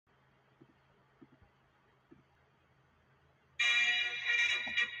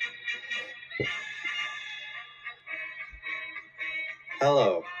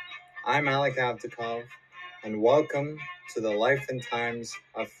Hello, I'm Alec Avdakov, and welcome to the life and times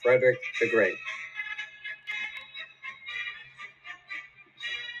of Frederick the Great.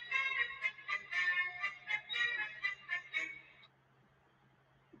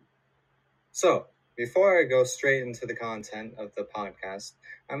 So, before I go straight into the content of the podcast,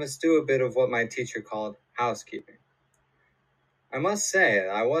 I must do a bit of what my teacher called housekeeping. I must say,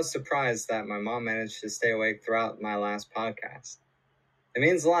 I was surprised that my mom managed to stay awake throughout my last podcast. It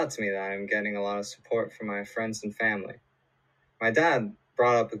means a lot to me that I'm getting a lot of support from my friends and family. My dad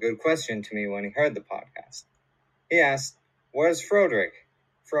brought up a good question to me when he heard the podcast. He asked, "Where's Froderick?"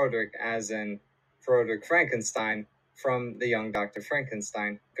 Froderick as in Frederick Frankenstein from The Young Dr.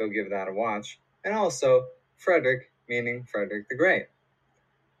 Frankenstein, go give that a watch, and also Frederick meaning Frederick the Great.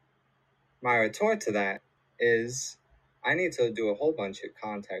 My retort to that is, I need to do a whole bunch of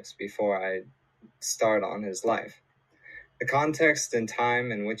context before I start on his life. The context and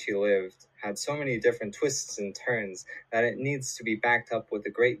time in which he lived had so many different twists and turns that it needs to be backed up with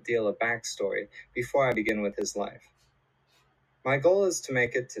a great deal of backstory before I begin with his life. My goal is to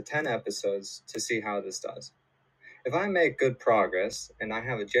make it to 10 episodes to see how this does. If I make good progress and I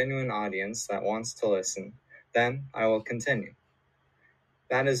have a genuine audience that wants to listen, then I will continue.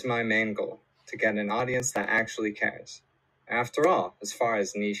 That is my main goal, to get an audience that actually cares. After all, as far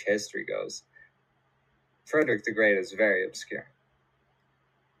as niche history goes, Frederick the Great is very obscure.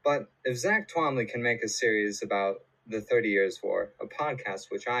 But if Zach Twomley can make a series about the 30 Years' War, a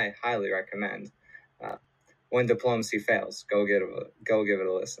podcast which I highly recommend, When Diplomacy Fails, go give it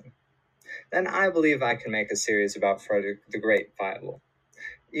a listen, then I believe I can make a series about Frederick the Great viable,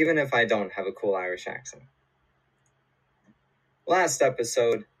 even if I don't have a cool Irish accent. Last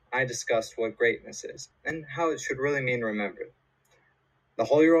episode, I discussed what greatness is, and how it should really mean remembered. The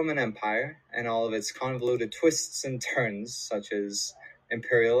Holy Roman Empire, and all of its convoluted twists and turns, such as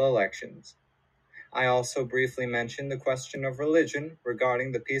imperial elections. I also briefly mentioned the question of religion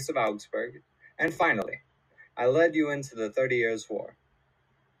regarding the Peace of Augsburg, and finally, I led you into the 30 Years' War.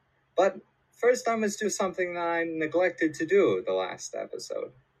 But first I must do something that I neglected to do the last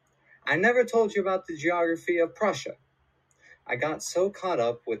episode. I never told you about the geography of Prussia. I got so caught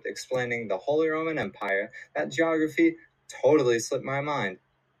up with explaining the Holy Roman Empire that geography totally slipped my mind.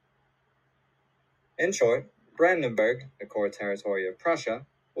 In short, Brandenburg, the core territory of Prussia,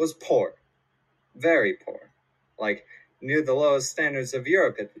 was poor. Very poor. Like, near the lowest standards of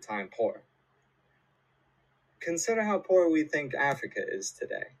Europe at the time poor. Consider how poor we think Africa is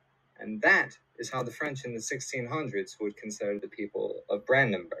today. And that is how the French in the 1600s would consider the people of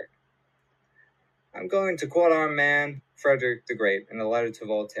Brandenburg. I'm going to quote our man, Frederick the Great, in a letter to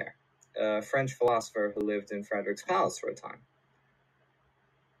Voltaire, a French philosopher who lived in Frederick's palace for a time.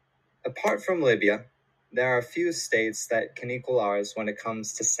 Apart from Libya, there are few states that can equal ours when it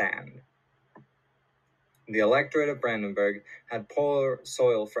comes to sand. The electorate of Brandenburg had poor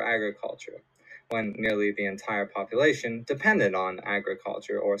soil for agriculture, when nearly the entire population depended on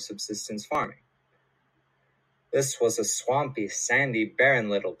agriculture or subsistence farming. This was a swampy, sandy, barren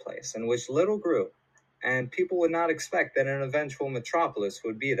little place in which little grew, and people would not expect that an eventual metropolis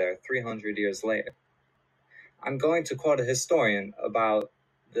would be there 300 years later. I'm going to quote a historian about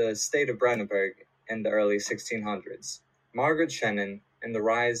the state of Brandenburg in the early 1600s, Margaret Shannon, in The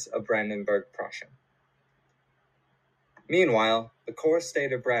Rise of Brandenburg Prussia. Meanwhile, the core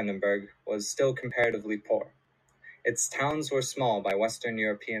state of Brandenburg was still comparatively poor. Its towns were small by Western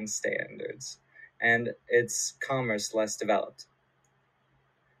European standards, and its commerce less developed.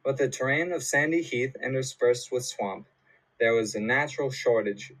 With the terrain of sandy heath interspersed with swamp, there was a natural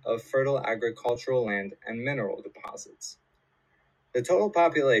shortage of fertile agricultural land and mineral deposits. The total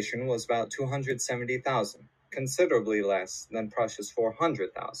population was about 270,000, considerably less than Prussia's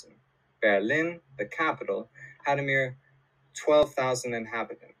 400,000. Berlin, the capital, had a mere 12,000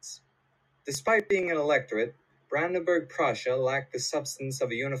 inhabitants. Despite being an electorate, Brandenburg Prussia lacked the substance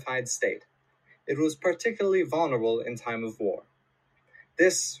of a unified state. It was particularly vulnerable in time of war.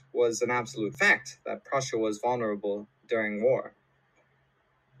 This was an absolute fact, that Prussia was vulnerable during war.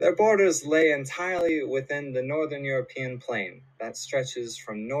 Their borders lay entirely within the northern European plain that stretches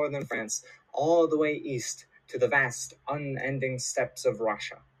from northern France all the way east to the vast, unending steppes of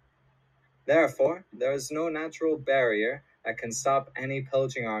Russia. Therefore, there is no natural barrier that can stop any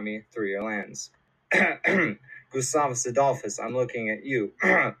pillaging army through your lands. Gustavus Adolphus, I'm looking at you.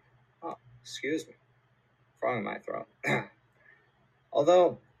 Oh, excuse me. Frog in my throat.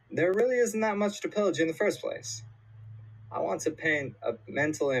 Although, there really isn't that much to pillage in the first place. I want to paint a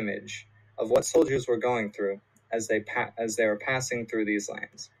mental image of what soldiers were going through as they were passing through these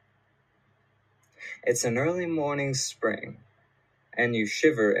lands. It's an early morning spring, and you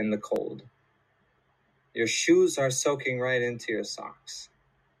shiver in the cold. Your shoes are soaking right into your socks.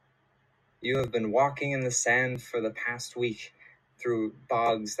 You have been walking in the sand for the past week through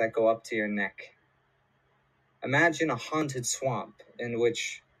bogs that go up to your neck. Imagine a haunted swamp in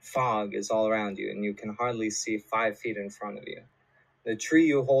which fog is all around you and you can hardly see 5 feet in front of you. The tree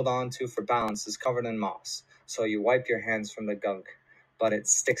you hold on to for balance is covered in moss, so you wipe your hands from the gunk, but it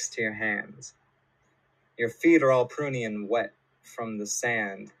sticks to your hands. Your feet are all pruny and wet from the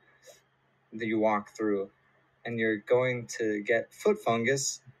sand that you walk through, and you're going to get foot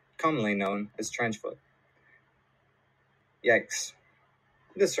fungus, commonly known as trench foot. Yikes.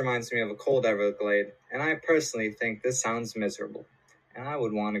 This reminds me of a cold Everglade, and I personally think this sounds miserable, and I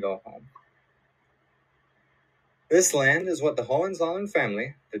would want to go home. This land is what the Hohenzollern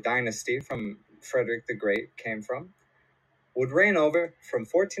family, the dynasty from Frederick the Great, came from, would reign over from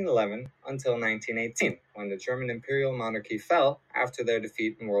 1411 until 1918, when the German imperial monarchy fell after their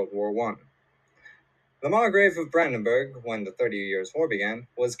defeat in World War I. The Margrave of Brandenburg, when the 30 Years' War began,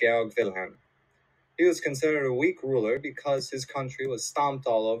 was Georg Wilhelm. He was considered a weak ruler because his country was stomped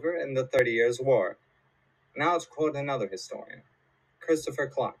all over in the 30 Years' War. Now to quote another historian, Christopher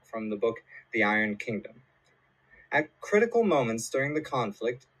Clark, from the book The Iron Kingdom. At critical moments during the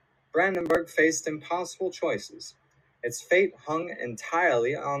conflict, Brandenburg faced impossible choices. Its fate hung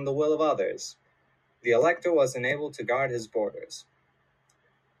entirely on the will of others. The elector was unable to guard his borders.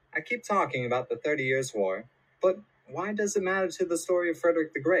 I keep talking about the 30 Years' War, but why does it matter to the story of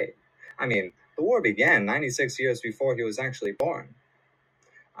Frederick the Great? I mean, the war began 96 years before he was actually born.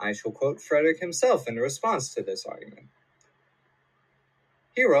 I shall quote Frederick himself in response to this argument.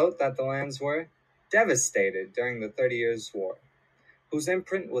 He wrote that the lands were devastated during the 30 Years' War, whose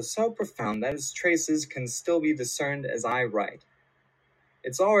imprint was so profound that its traces can still be discerned as I write.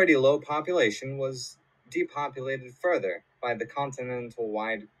 Its already low population was depopulated further by the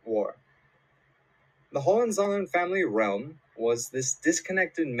continental-wide war. The Hohenzollern family realm was this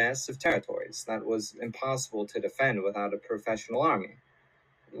disconnected mess of territories that was impossible to defend without a professional army,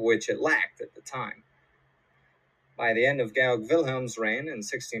 which it lacked at the time. By the end of Georg Wilhelm's reign in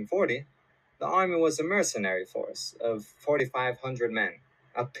 1640, the army was a mercenary force of 4,500 men,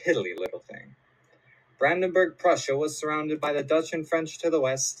 a piddly little thing. Brandenburg, Prussia was surrounded by the Dutch and French to the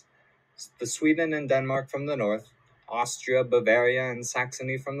west, the Sweden and Denmark from the north, Austria, Bavaria, and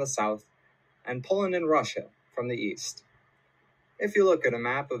Saxony from the south, and Poland and Russia from the east. If you look at a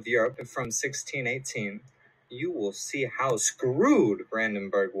map of Europe from 1618, you will see how screwed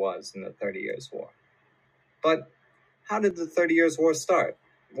Brandenburg was in the 30 Years' War. But how did the 30 Years' War start?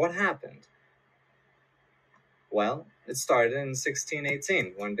 What happened? Well, it started in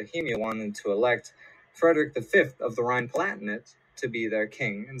 1618 when Bohemia wanted to elect Frederick V of the Rhine-Palatinate to be their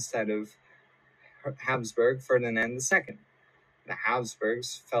king instead of Habsburg Ferdinand II. The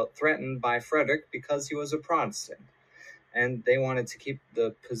Habsburgs felt threatened by Frederick because he was a Protestant, and they wanted to keep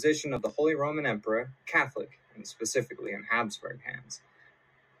the position of the Holy Roman Emperor Catholic, and specifically in Habsburg hands.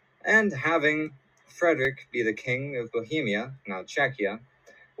 And having Frederick be the king of Bohemia, now Czechia,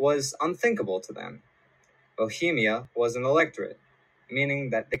 was unthinkable to them. Bohemia was an electorate, meaning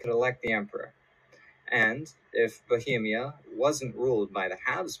that they could elect the emperor. And if Bohemia wasn't ruled by the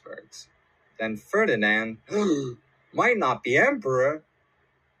Habsburgs, then Ferdinand might not be emperor.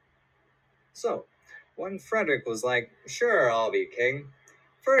 So, when Frederick was like, sure, I'll be king,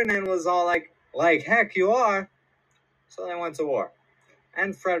 Ferdinand was all like heck you are. So they went to war.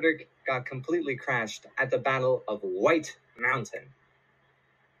 And Frederick got completely crashed at the Battle of White Mountain.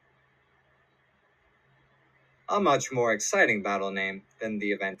 A much more exciting battle name than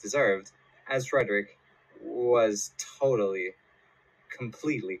the event deserved, as Frederick was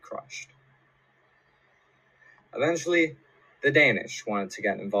completely crushed. Eventually, the Danish wanted to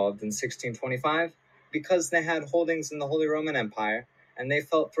get involved in 1625 because they had holdings in the Holy Roman Empire and they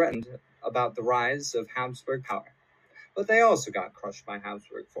felt threatened about the rise of Habsburg power. But they also got crushed by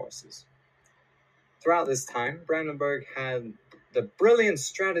Habsburg forces. Throughout this time, Brandenburg had the brilliant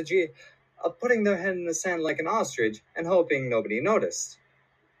strategy of putting their head in the sand like an ostrich and hoping nobody noticed.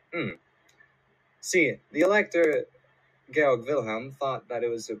 See, the elector Georg Wilhelm thought that it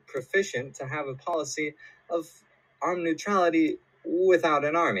was proficient to have a policy of armed neutrality without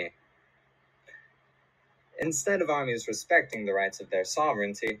an army. Instead of armies respecting the rights of their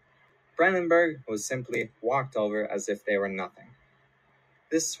sovereignty, Brandenburg was simply walked over as if they were nothing.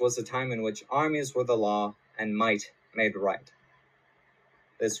 This was a time in which armies were the law and might made right.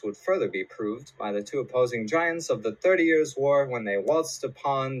 This would further be proved by the two opposing giants of the 30 Years' War when they waltzed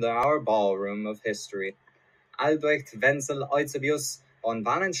upon our ballroom of history, Albrecht Wenzel Eusebius von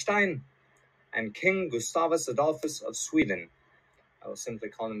Wallenstein and King Gustavus Adolphus of Sweden. I will simply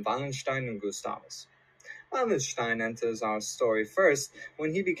call him Wallenstein and Gustavus. Wallenstein enters our story first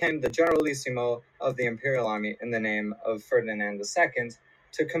when he became the generalissimo of the imperial army in the name of Ferdinand II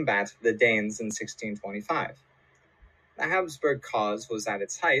to combat the Danes in 1625. The Habsburg cause was at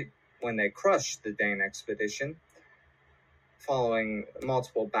its height when they crushed the Dane expedition following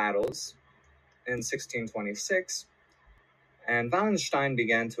multiple battles in 1626, and Wallenstein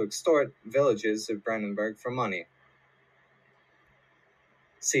began to extort villages of Brandenburg for money.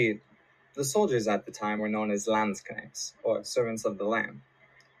 See, the soldiers at the time were known as Landsknechts, or servants of the land.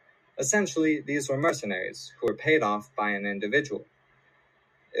 Essentially, these were mercenaries who were paid off by an individual.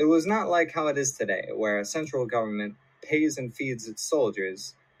 It was not like how it is today, where a central government pays and feeds its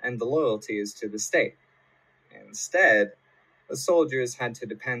soldiers, and the loyalty is to the state. Instead, the soldiers had to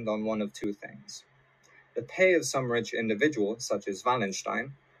depend on one of two things: the pay of some rich individual, such as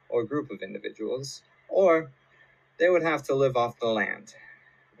Wallenstein, or group of individuals, or they would have to live off the land,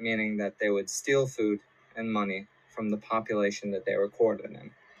 meaning that they would steal food and money from the population that they were quartered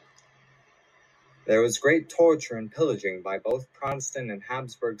in. There was great torture and pillaging by both Protestant and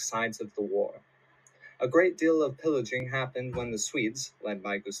Habsburg sides of the war. A great deal of pillaging happened when the Swedes, led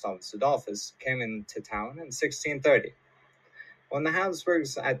by Gustavus Adolphus, came into town in 1630. When the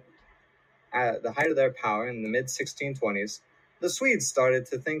Habsburgs at the height of their power in the mid-1620s, the Swedes started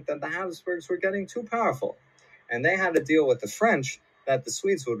to think that the Habsburgs were getting too powerful, and they had a deal with the French that the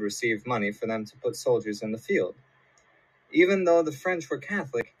Swedes would receive money for them to put soldiers in the field. Even though the French were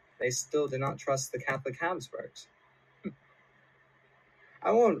Catholic, they still did not trust the Catholic Habsburgs.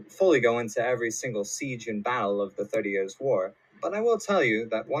 I won't fully go into every single siege and battle of the 30 Years' War, but I will tell you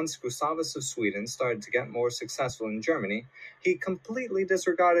that once Gustavus of Sweden started to get more successful in Germany, he completely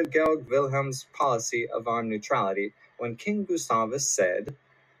disregarded Georg Wilhelm's policy of armed neutrality when King Gustavus said,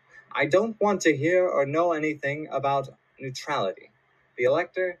 "I don't want to hear or know anything about neutrality. The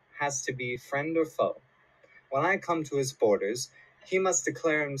elector has to be friend or foe. When I come to his borders, he must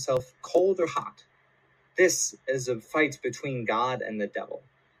declare himself cold or hot. This is a fight between God and the devil."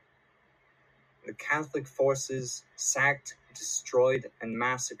 The Catholic forces sacked, destroyed, and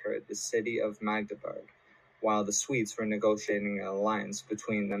massacred the city of Magdeburg, while the Swedes were negotiating an alliance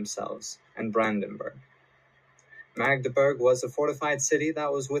between themselves and Brandenburg. Magdeburg was a fortified city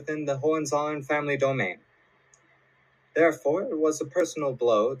that was within the Hohenzollern family domain. Therefore, it was a personal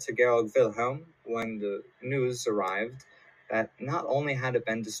blow to Georg Wilhelm when the news arrived that not only had it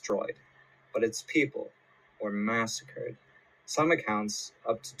been destroyed, but its people were massacred. Some accounts,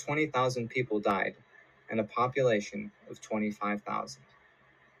 up to 20,000 people died, and a population of 25,000.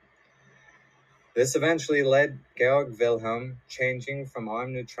 This eventually led Georg Wilhelm changing from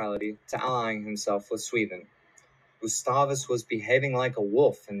armed neutrality to allying himself with Sweden. Gustavus was behaving like a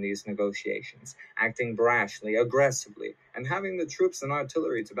wolf in these negotiations, acting brashly, aggressively, and having the troops and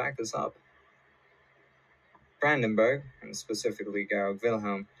artillery to back this up. Brandenburg, and specifically Georg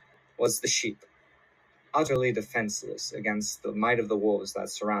Wilhelm, was the sheep, utterly defenseless against the might of the wolves that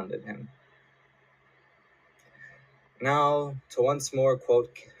surrounded him. Now, to once more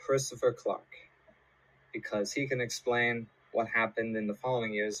quote Christopher Clark, because he can explain what happened in the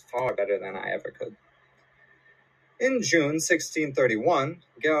following years far better than I ever could. In June 1631,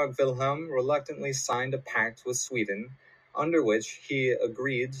 Georg Wilhelm reluctantly signed a pact with Sweden, under which he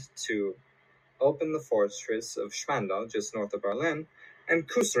agreed to open the fortress of Spandau, just north of Berlin, and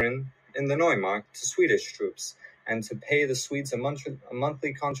Kusrin in the Neumark to Swedish troops, and to pay the Swedes a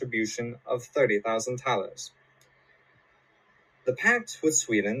monthly contribution of 30,000 thalers. The pact with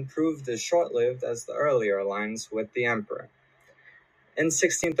Sweden proved as short-lived as the earlier alliance with the emperor. In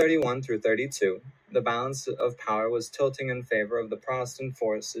 1631 through 32, the balance of power was tilting in favor of the Protestant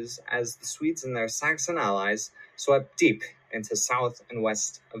forces as the Swedes and their Saxon allies swept deep into south and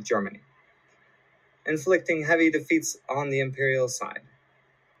west of Germany, inflicting heavy defeats on the imperial side.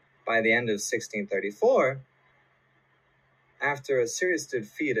 By the end of 1634, after a serious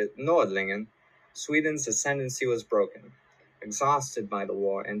defeat at Nordlingen, Sweden's ascendancy was broken. Exhausted by the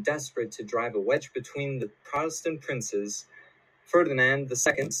war and desperate to drive a wedge between the Protestant princes, Ferdinand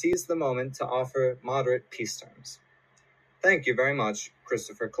II seized the moment to offer moderate peace terms. Thank you very much,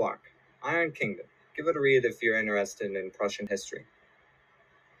 Christopher Clark. Iron Kingdom. Give it a read if you're interested in Prussian history.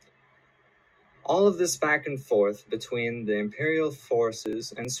 All of this back and forth between the imperial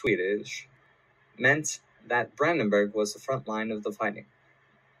forces and Swedish meant that Brandenburg was the front line of the fighting.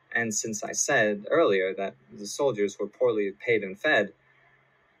 And since I said earlier that the soldiers were poorly paid and fed,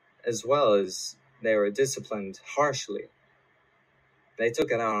 as well as they were disciplined harshly, they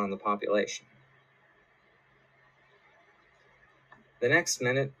took it out on the population. The next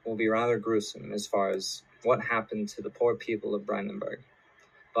minute will be rather gruesome as far as what happened to the poor people of Brandenburg.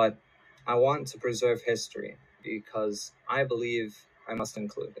 But I want to preserve history because I believe I must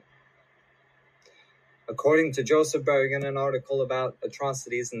include it. According to Joseph Berg in an article about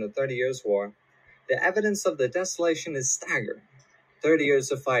atrocities in the 30 Years' War, the evidence of the desolation is staggering. 30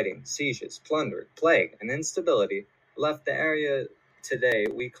 years of fighting, sieges, plunder, plague, and instability left the area today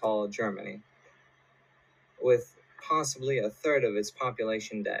we call Germany, with possibly a third of its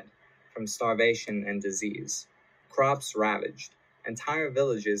population dead from starvation and disease, crops ravaged, entire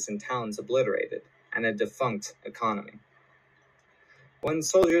villages and towns obliterated, and a defunct economy. When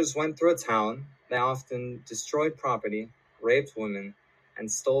soldiers went through a town, they often destroyed property, raped women, and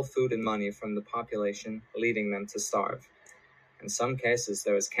stole food and money from the population, leading them to starve. In some cases,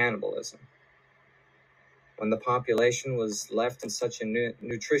 there was cannibalism. When the population was left in such a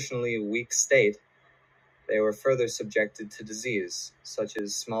nutritionally weak state, they were further subjected to disease, such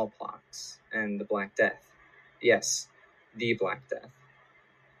as smallpox and the Black Death. Yes, the Black Death.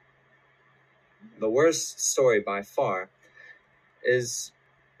 The worst story by far is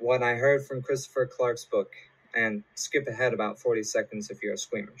what I heard from Christopher Clark's book, and skip ahead about 40 seconds if you're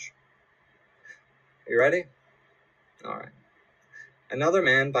squeamish. You ready? All right. Another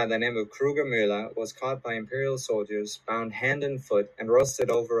man by the name of Kruger Müller was caught by imperial soldiers, bound hand and foot, and roasted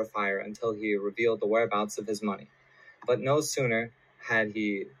over a fire until he revealed the whereabouts of his money. But no sooner had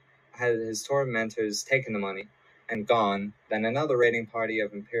his tormentors taken the money and gone than another raiding party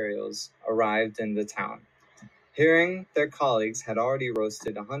of imperials arrived in the town. Hearing their colleagues had already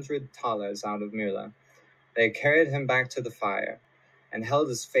roasted 100 thalers out of Müller, they carried him back to the fire and held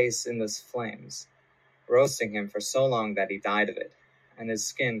his face in the flames, roasting him for so long that he died of it, and his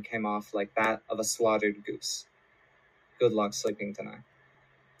skin came off like that of a slaughtered goose. Good luck sleeping tonight.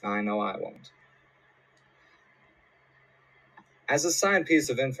 I know I won't. As a side piece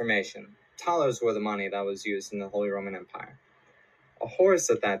of information, thalers were the money that was used in the Holy Roman Empire. A horse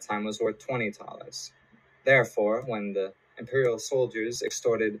at that time was worth 20 thalers. Therefore, when the imperial soldiers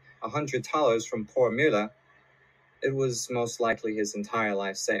extorted 100 thalers from poor Müller, it was most likely his entire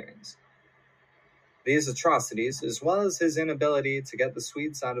life savings. These atrocities, as well as his inability to get the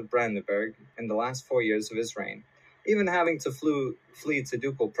Swedes out of Brandenburg in the last 4 years of his reign, even having to flee to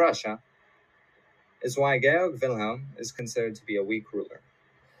Ducal Prussia, is why Georg Wilhelm is considered to be a weak ruler.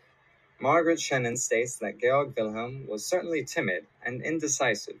 Margaret Shannon states that Georg Wilhelm was certainly timid and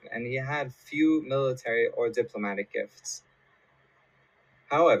indecisive, and he had few military or diplomatic gifts.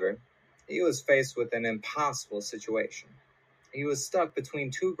 However, he was faced with an impossible situation. He was stuck between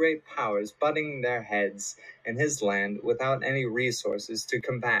two great powers butting their heads in his land without any resources to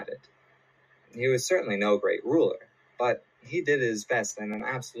combat it. He was certainly no great ruler, but he did his best in an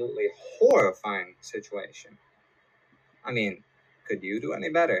absolutely horrifying situation. I mean, could you do any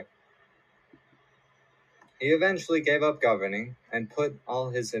better? He eventually gave up governing and put all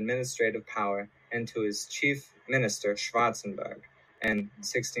his administrative power into his chief minister Schwarzenberg in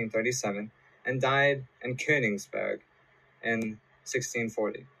 1637 and died in Königsberg in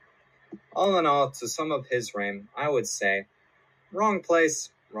 1640. All in all, to sum up his reign, I would say, wrong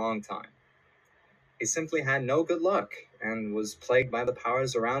place, wrong time. He simply had no good luck and was plagued by the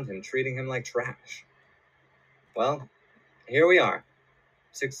powers around him, treating him like trash. Well, here we are,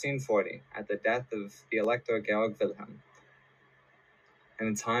 1640, at the death of the Elector Georg Wilhelm. In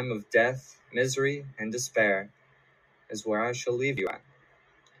a time of death, misery, and despair is where I shall leave you at.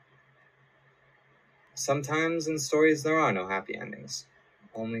 Sometimes in stories there are no happy endings,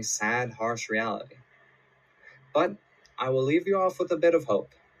 only sad, harsh reality. But I will leave you off with a bit of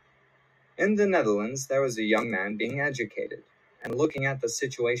hope. In the Netherlands, there was a young man being educated and looking at the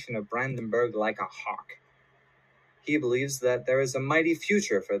situation of Brandenburg like a hawk. He believes that there is a mighty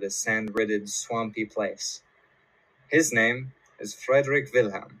future for this sand-riddled, swampy place. His name is Friedrich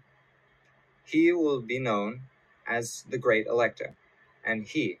Wilhelm. He will be known as the Great Elector, and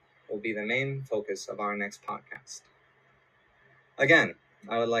he will be the main focus of our next podcast. Again,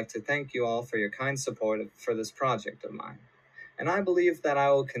 I would like to thank you all for your kind support for this project of mine, and I believe that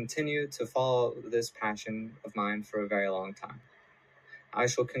I will continue to follow this passion of mine for a very long time. I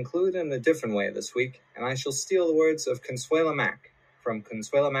shall conclude in a different way this week, and I shall steal the words of Consuela Mack from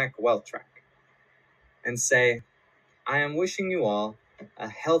Consuela Mack Wealth Track and say, I am wishing you all a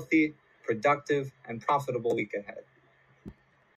healthy, productive, and profitable week ahead.